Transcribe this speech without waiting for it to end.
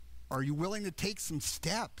Are you willing to take some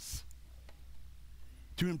steps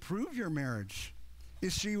to improve your marriage?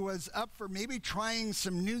 If she was up for maybe trying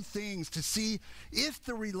some new things to see if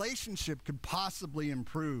the relationship could possibly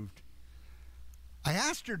improve. I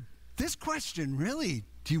asked her this question, really,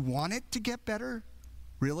 do you want it to get better?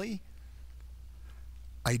 Really?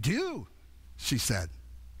 I do, she said.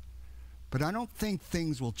 But I don't think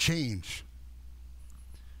things will change.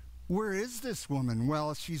 Where is this woman?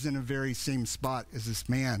 Well, she's in the very same spot as this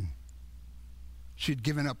man. She'd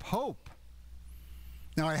given up hope.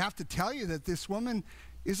 Now, I have to tell you that this woman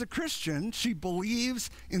is a Christian. She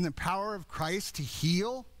believes in the power of Christ to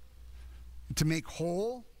heal, to make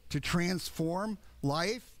whole, to transform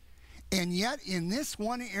life. And yet, in this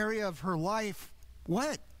one area of her life,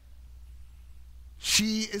 what?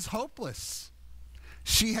 She is hopeless.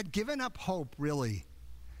 She had given up hope, really,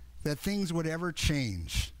 that things would ever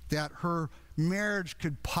change, that her marriage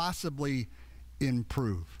could possibly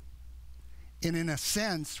improve. And in a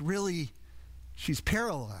sense, really, she's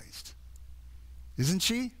paralyzed, isn't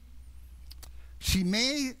she? She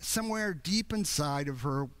may, somewhere deep inside of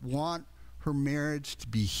her, want her marriage to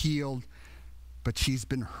be healed, but she's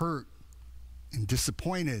been hurt and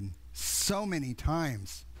disappointed so many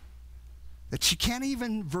times that she can't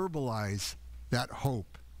even verbalize that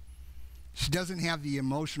hope. She doesn't have the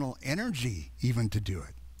emotional energy even to do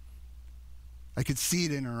it. I could see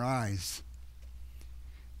it in her eyes.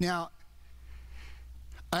 Now,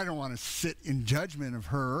 I don't want to sit in judgment of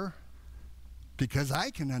her because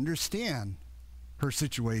I can understand her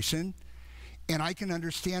situation and I can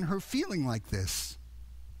understand her feeling like this.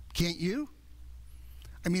 Can't you?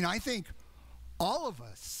 I mean, I think all of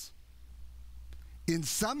us in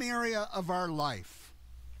some area of our life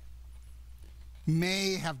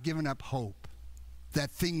may have given up hope that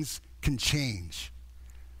things can change,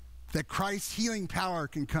 that Christ's healing power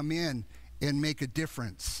can come in and make a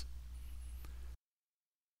difference.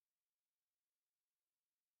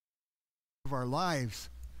 Of our lives,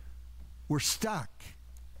 we're stuck.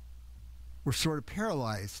 We're sort of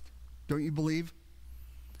paralyzed. Don't you believe?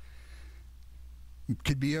 It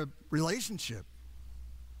could be a relationship.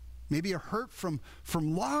 Maybe a hurt from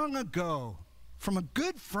long ago, from a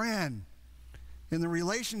good friend. And the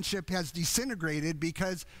relationship has disintegrated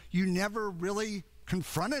because you never really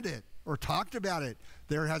confronted it or talked about it.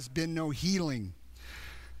 There has been no healing.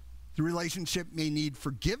 The relationship may need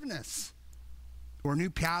forgiveness or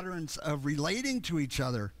new patterns of relating to each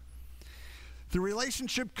other. The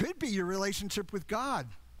relationship could be your relationship with God,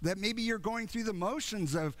 that maybe you're going through the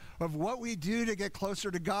motions of what we do to get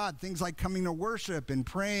closer to God, things like coming to worship and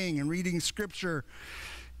praying and reading scripture,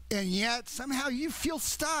 and yet somehow you feel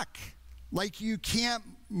stuck, like you can't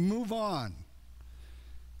move on.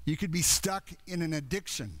 You could be stuck in an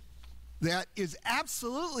addiction that is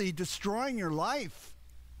absolutely destroying your life,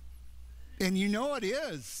 and you know it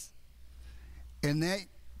is. And that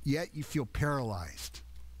yet you feel paralyzed.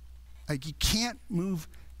 Like you can't move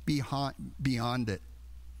beyond it.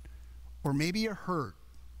 Or maybe a hurt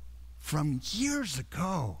from years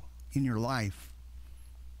ago in your life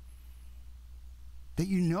that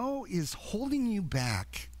you know is holding you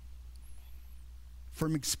back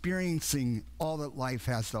from experiencing all that life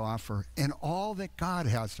has to offer and all that God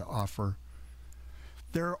has to offer.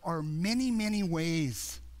 There are many, many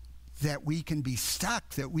ways that we can be stuck,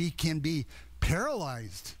 that we can be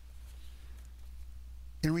paralyzed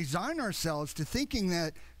and resign ourselves to thinking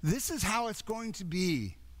that this is how it's going to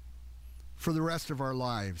be for the rest of our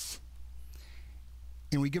lives.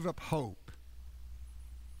 And we give up hope.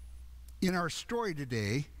 In our story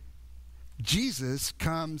today, Jesus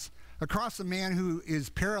comes across a man who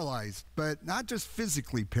is paralyzed, but not just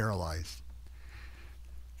physically paralyzed.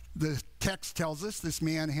 The text tells us this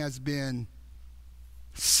man has been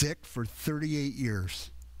sick for 38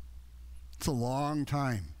 years. It's a long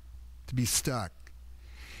time to be stuck.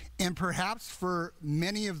 And perhaps for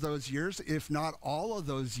many of those years, if not all of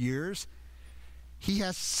those years, he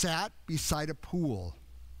has sat beside a pool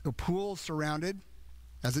surrounded,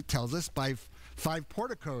 as it tells us, by 5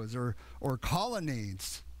 porticos or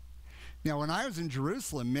colonnades. Now, when I was in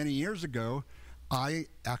Jerusalem many years ago, I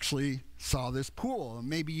actually saw this pool.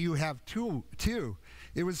 Maybe you have too.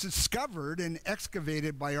 It was discovered and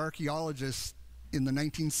excavated by archaeologists in the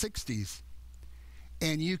 1960s.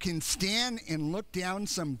 And you can stand and look down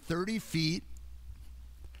some 30 feet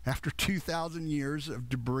after 2,000 years of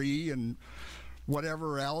debris and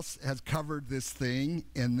whatever else has covered this thing.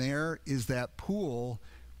 And there is that pool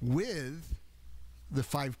with the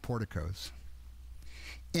 5 porticos.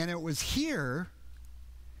 And it was here,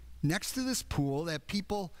 next to this pool, that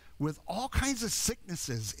people with all kinds of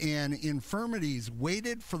sicknesses and infirmities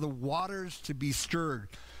waited for the waters to be stirred.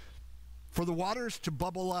 for the waters to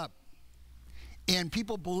bubble up. And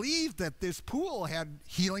people believed that this pool had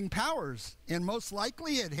healing powers. And most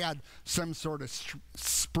likely it had some sort of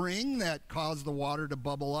spring that caused the water to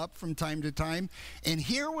bubble up from time to time. And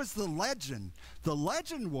here was the legend. The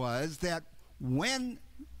legend was that when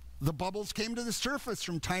the bubbles came to the surface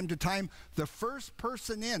from time to time, the first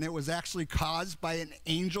person in, it was actually caused by an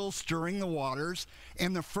angel stirring the waters,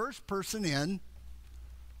 and the first person in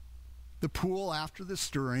the pool after the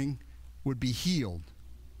stirring would be healed.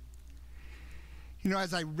 You know,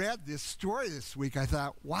 as I read this story this week, I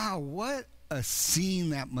thought, wow, what a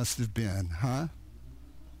scene that must have been, huh?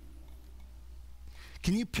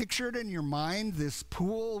 Can you picture it in your mind, this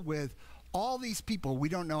pool with all these people? We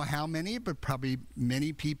don't know how many, but probably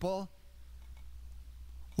many people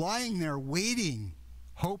lying there waiting,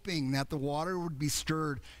 hoping that the water would be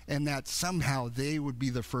stirred and that somehow they would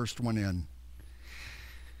be the first one in.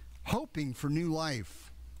 Hoping for new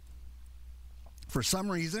life. For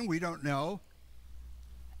some reason, we don't know,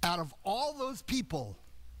 out of all those people,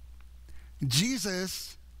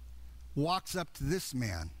 Jesus walks up to this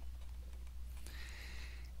man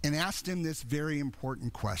and asked him this very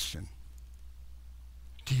important question.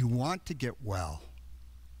 Do you want to get well?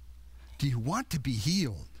 Do you want to be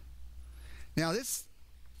healed? Now, this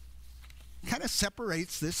kind of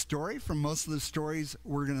separates this story from most of the stories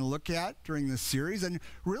we're going to look at during this series, and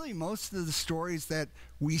really most of the stories that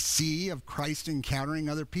we see of Christ encountering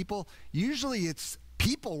other people, usually it's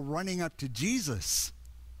people running up to Jesus,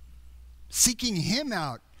 seeking him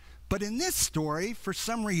out. But in this story, for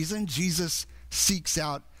some reason, Jesus seeks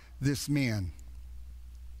out this man.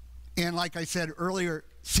 And like I said earlier,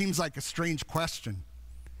 seems like a strange question.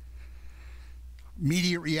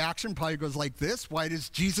 Immediate reaction probably goes like this. Why does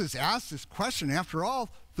Jesus ask this question? After all,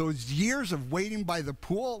 those years of waiting by the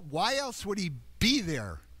pool, why else would he be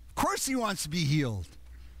there? Of course he wants to be healed.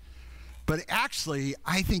 But actually,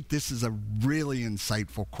 I think this is a really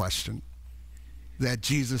insightful question that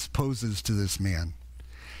Jesus poses to this man.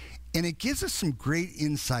 And it gives us some great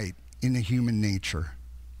insight into human nature.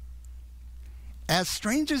 As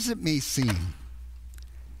strange as it may seem,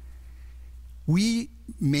 we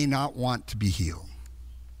may not want to be healed.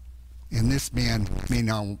 And this man may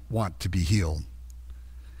not want to be healed.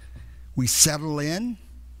 We settle in.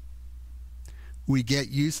 We get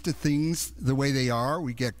used to things the way they are.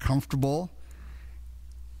 We get comfortable.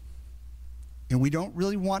 And we don't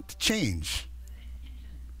really want to change.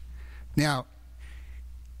 Now,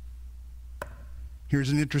 here's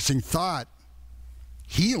an interesting thought.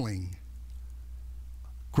 Healing,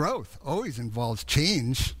 growth, always involves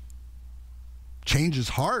change. Change is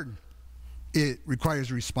hard. It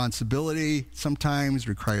requires responsibility, sometimes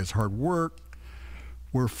requires hard work.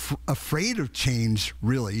 We're afraid of change,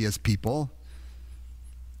 really, as people.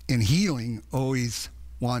 And healing always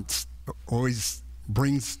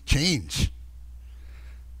brings change.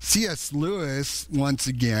 C.S. Lewis, once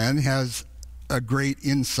again, has a great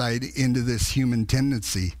insight into this human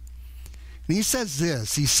tendency. And he says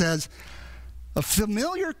this, he says, a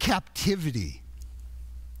familiar captivity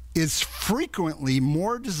is frequently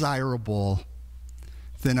more desirable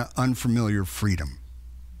than an unfamiliar freedom.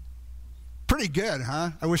 Pretty good, huh?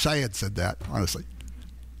 I wish I had said that, honestly.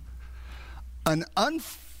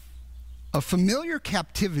 A familiar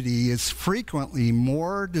captivity is frequently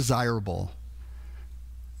more desirable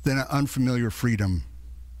than an unfamiliar freedom.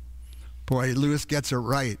 Boy, Lewis gets it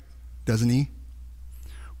right, doesn't he?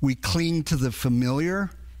 We cling to the familiar,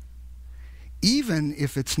 even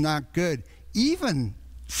if it's not good, even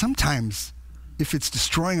sometimes if it's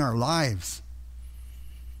destroying our lives.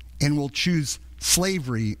 And we'll choose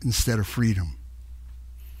slavery instead of freedom.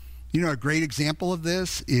 You know, a great example of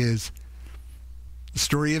this is the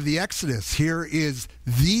story of the Exodus. Here is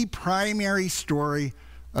the primary story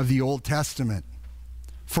of the Old Testament.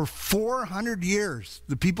 For 400 years,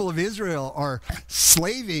 the people of Israel are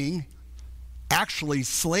slaving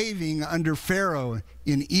under Pharaoh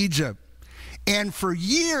in Egypt. And for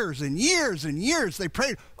years and years and years, they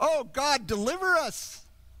prayed, oh, God, deliver us.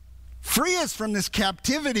 Free us from this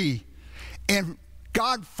captivity. And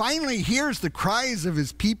God finally hears the cries of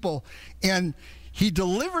his people, and he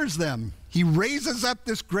delivers them. He raises up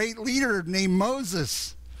this great leader named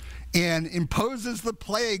Moses and imposes the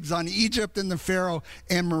plagues on Egypt and the Pharaoh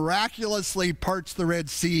and miraculously parts the Red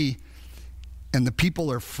Sea, and the people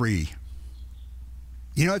are free.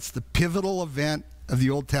 You know, it's the pivotal event of the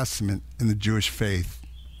Old Testament in the Jewish faith.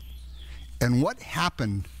 And what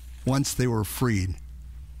happened once they were freed?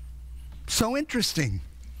 So interesting.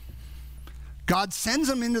 God sends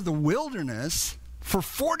them into the wilderness for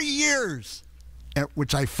 40 years,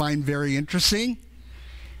 which I find very interesting,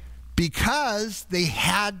 because they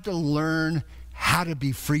had to learn how to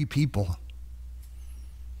be free people.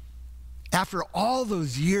 After all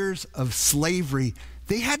those years of slavery,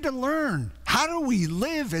 they had to learn, how do we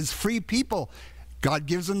live as free people? God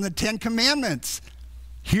gives them the 10 Commandments.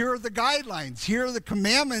 Here are the guidelines. Here are the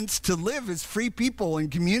commandments to live as free people in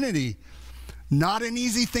community. Not an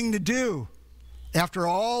easy thing to do after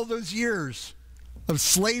all those years of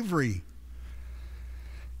slavery.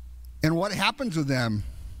 And what happens with them?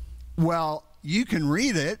 Well, you can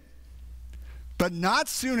read it, but not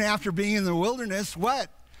soon after being in the wilderness, what?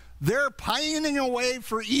 They're pining away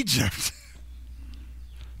for Egypt.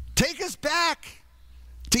 Take us back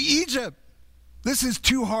to Egypt. This is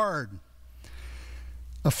too hard.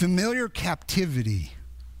 A familiar captivity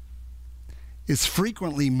is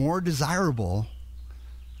frequently more desirable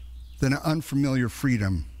than an unfamiliar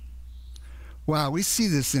freedom. Wow, we see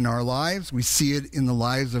this in our lives. We see it in the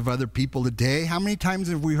lives of other people today. How many times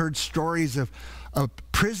have we heard stories of a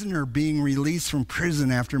prisoner being released from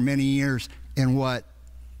prison after many years and what?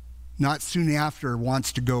 Not soon after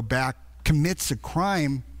wants to go back, commits a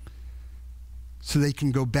crime so they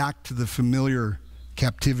can go back to the familiar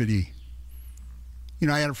captivity. You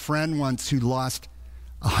know, I had a friend once who lost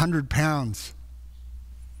 100 pounds.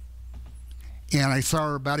 And I saw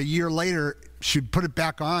her about a year later. She'd put it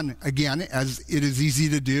back on again, as it is easy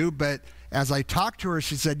to do. But as I talked to her,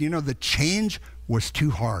 she said, you know, the change was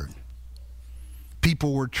too hard.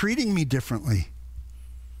 People were treating me differently.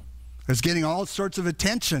 I was getting all sorts of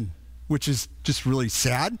attention, which is just really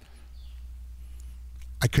sad.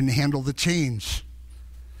 I couldn't handle the change.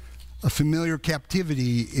 A familiar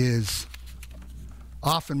captivity is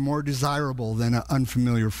often more desirable than an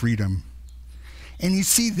unfamiliar freedom. And you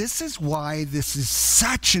see, this is why this is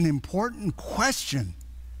such an important question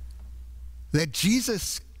that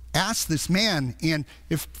Jesus asked this man. And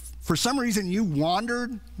if for some reason you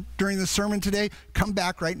wandered during the sermon today, come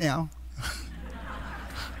back right now.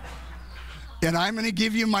 And I'm going to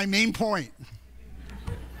give you my main point.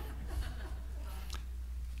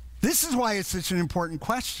 This is why it's such an important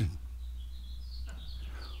question.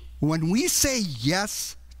 When we say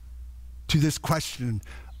yes to this question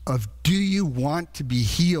of do you want to be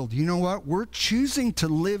healed, you know what? We're choosing to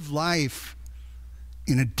live life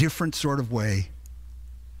in a different sort of way.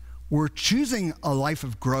 We're choosing a life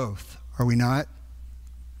of growth, are we not?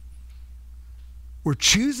 We're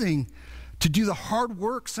choosing to do the hard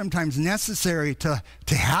work sometimes necessary to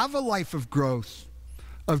have a life of growth,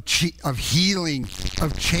 of healing,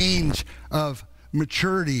 of change, of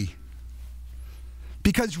maturity.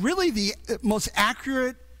 Because really the most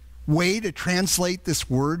accurate way to translate this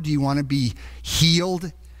word, do you want to be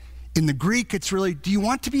healed? In the Greek, it's really, do you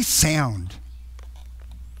want to be sound?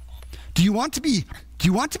 Do you want to be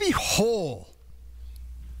whole?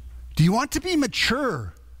 Do you want to be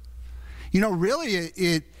mature? You know, really,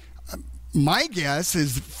 my guess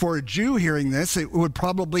is for a Jew hearing this, it would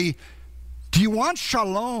probably, do you want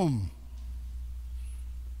shalom?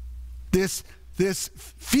 This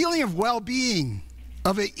feeling of well-being,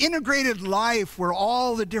 of an integrated life where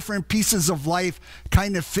all the different pieces of life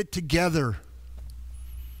kind of fit together.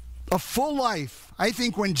 A full life. I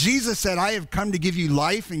think when Jesus said, I have come to give you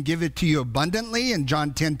life and give it to you abundantly in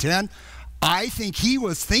John 10:10, I think he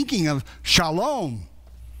was thinking of shalom.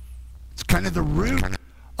 It's kind of the root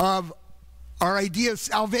of our idea of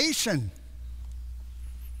salvation.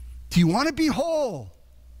 Do you want to be whole?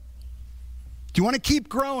 Do you want to keep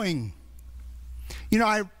growing? You know,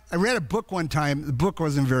 I read a book one time. The book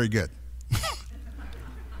wasn't very good.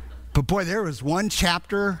 But boy, there was one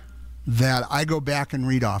chapter that I go back and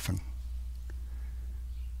read often.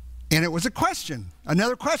 And it was a question,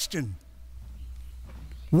 another question.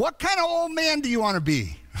 What kind of old man do you want to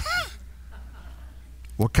be?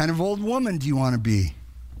 What kind of old woman do you want to be?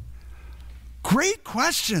 Great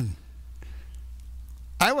question.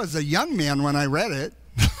 I was a young man when I read it.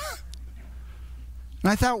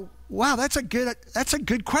 And I thought, wow, that's a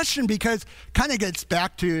good question, because kind of gets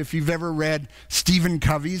back to, if you've ever read Stephen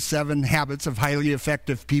Covey's 7 Habits of Highly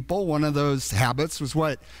Effective People, one of those habits was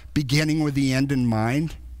what? Beginning with the end in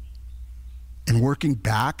mind and working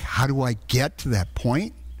back. How do I get to that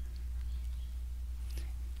point?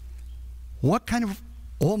 What kind of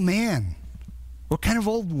old man, what kind of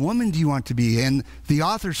old woman do you want to be? And the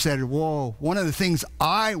author said, whoa, one of the things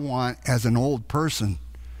I want as an old person,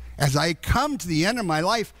 as I come to the end of my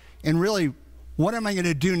life, and really, what am I going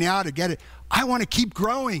to do now to get it? I want to keep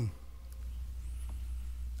growing.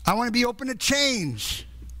 I want to be open to change.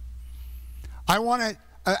 I want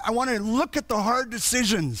to look at the hard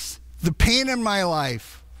decisions, the pain in my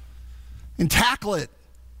life, and tackle it.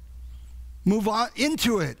 Move on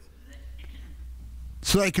into it.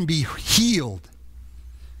 so that I can be healed.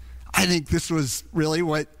 I think this was really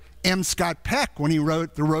what M. Scott Peck, when he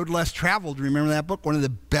wrote The Road Less Traveled, remember that book? One of the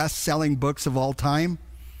best-selling books of all time.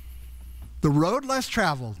 The Road Less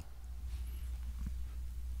Traveled,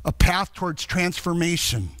 a path towards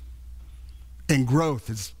transformation and growth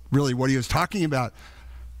is really what he was talking about.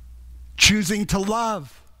 Choosing to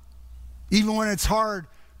love, even when it's hard,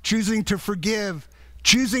 choosing to forgive,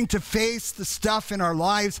 choosing to face the stuff in our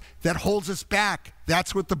lives that holds us back.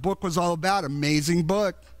 That's what the book was all about. Amazing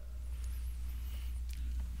book.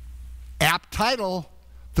 Apt title,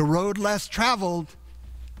 The Road Less Traveled,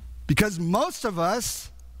 because most of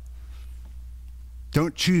us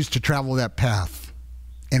don't choose to travel that path,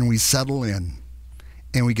 and we settle in,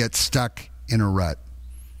 and we get stuck in a rut.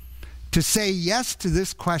 To say yes to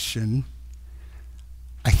this question,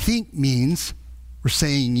 I think means we're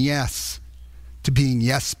saying yes to being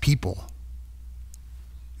yes people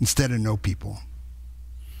instead of no people.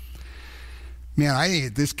 Man, I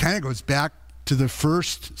think this kind of goes back to the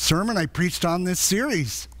first sermon I preached on this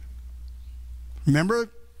series. Remember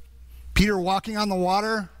Peter walking on the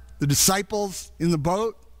water, the disciples in the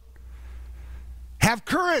boat? Have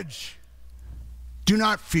courage. Do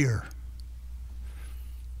not fear.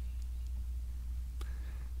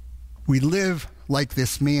 We live like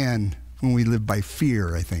this man when we live by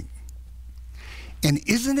fear, I think. And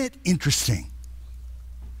isn't it interesting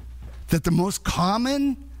that the most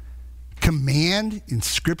common command in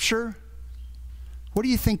Scripture, what do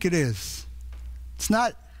you think it is? It's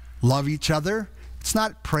not love each other. It's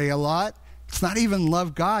not pray a lot. It's not even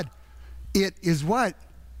love God. It is what?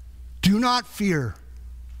 Do not fear.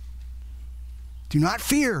 Do not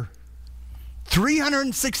fear.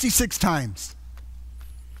 366 times.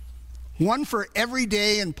 One for every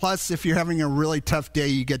day, and plus if you're having a really tough day,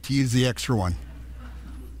 you get to use the extra one.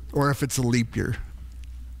 Or if it's a leap year.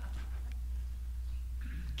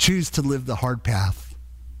 Choose to live the hard path,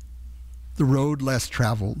 the road less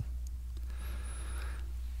traveled.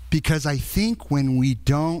 Because I think when we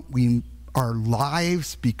don't, our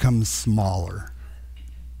lives become smaller.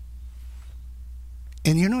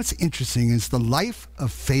 And you know what's interesting is the life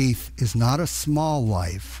of faith is not a small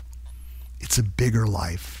life. It's a bigger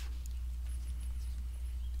life.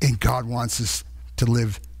 And God wants us to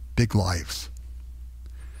live big lives.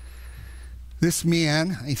 This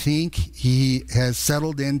man, I think, he has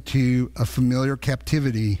settled into a familiar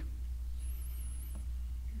captivity.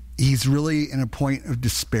 He's really in a point of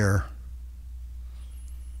despair.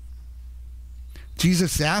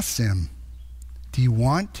 Jesus asks him, do you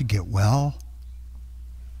want to get well?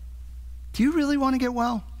 Do you really want to get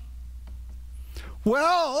well?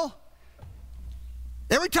 Well,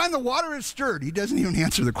 every time the water is stirred, he doesn't even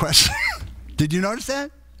answer the question. Did you notice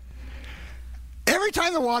that? Every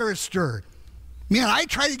time the water is stirred, man, I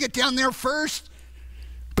try to get down there first,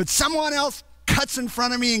 but someone else cuts in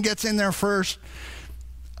front of me and gets in there first.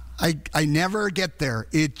 I never get there.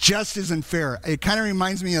 It just isn't fair. It kind of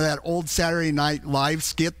reminds me of that old Saturday Night Live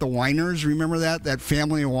skit, The Whiners. Remember that? That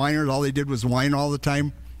family of whiners, all they did was whine all the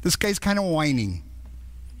time. This guy's kind of whining.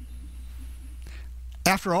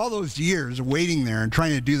 After all those years of waiting there and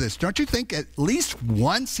trying to do this, don't you think at least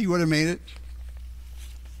once he would have made it?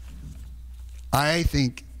 I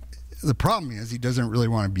think the problem is he doesn't really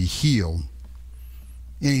want to be healed.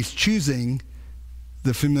 And he's choosing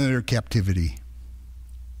the familiar captivity.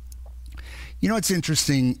 You know what's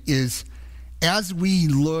interesting is as we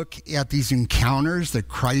look at these encounters that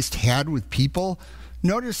Christ had with people,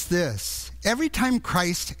 notice this. Every time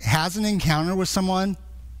Christ has an encounter with someone,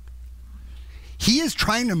 he is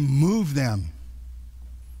trying to move them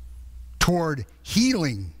toward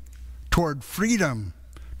healing, toward freedom,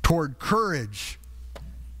 toward courage.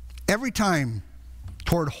 Every time,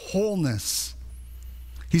 toward wholeness.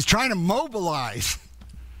 He's trying to mobilize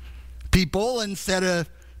people instead of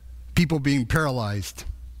people being paralyzed.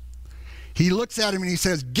 He looks at him and he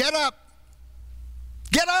says, get up,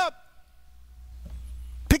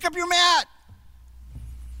 pick up your mat,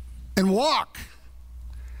 and walk.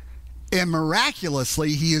 And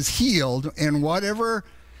miraculously, he is healed, and whatever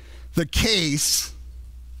the case,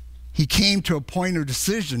 he came to a point of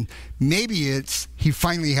decision. Maybe it's he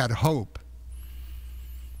finally had hope.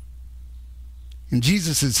 And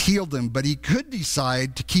Jesus has healed him, but he could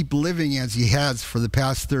decide to keep living as he has for the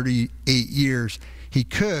past 38 years. He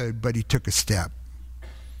could, but he took a step.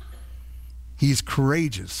 He's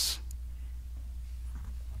courageous.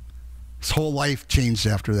 His whole life changed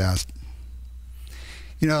after that.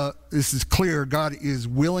 You know, this is clear. God is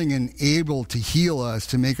willing and able to heal us,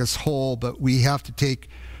 to make us whole, but we have to take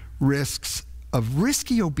risks of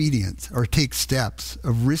risky obedience, or take steps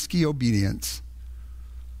of risky obedience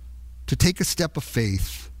to take a step of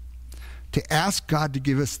faith, to ask God to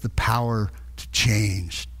give us the power to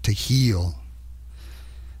change, to heal.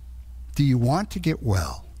 Do you want to get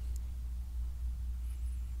well?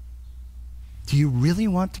 Do you really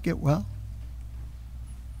want to get well?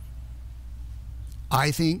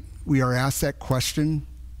 I think we are asked that question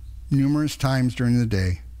numerous times during the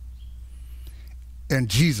day. And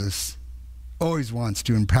Jesus always wants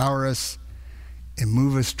to empower us and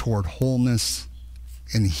move us toward wholeness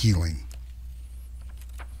and healing.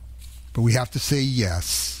 But we have to say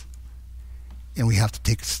yes, and we have to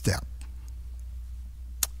take a step.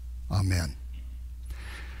 Amen.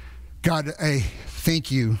 God, I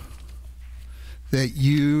thank you that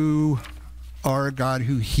you are a God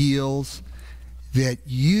who heals, that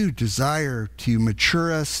you desire to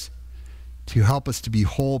mature us, to help us to be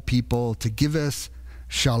whole people, to give us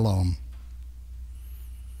shalom.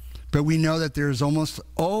 But we know that there's almost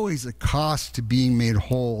always a cost to being made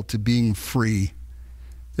whole, to being free.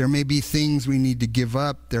 There may be things we need to give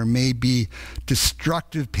up. There may be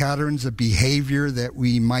destructive patterns of behavior that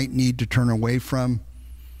we might need to turn away from.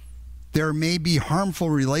 There may be harmful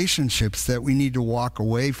relationships that we need to walk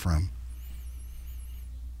away from.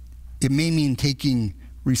 It may mean taking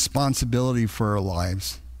responsibility for our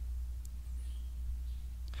lives.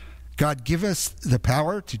 God, give us the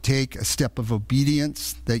power to take a step of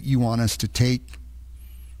obedience that you want us to take.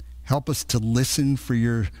 Help us to listen for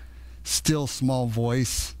your still small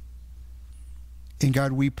voice. And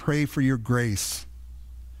God, we pray for your grace,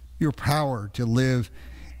 your power to live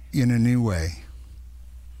in a new way.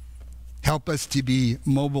 Help us to be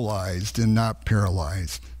mobilized and not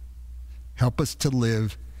paralyzed. Help us to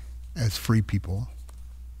live as free people.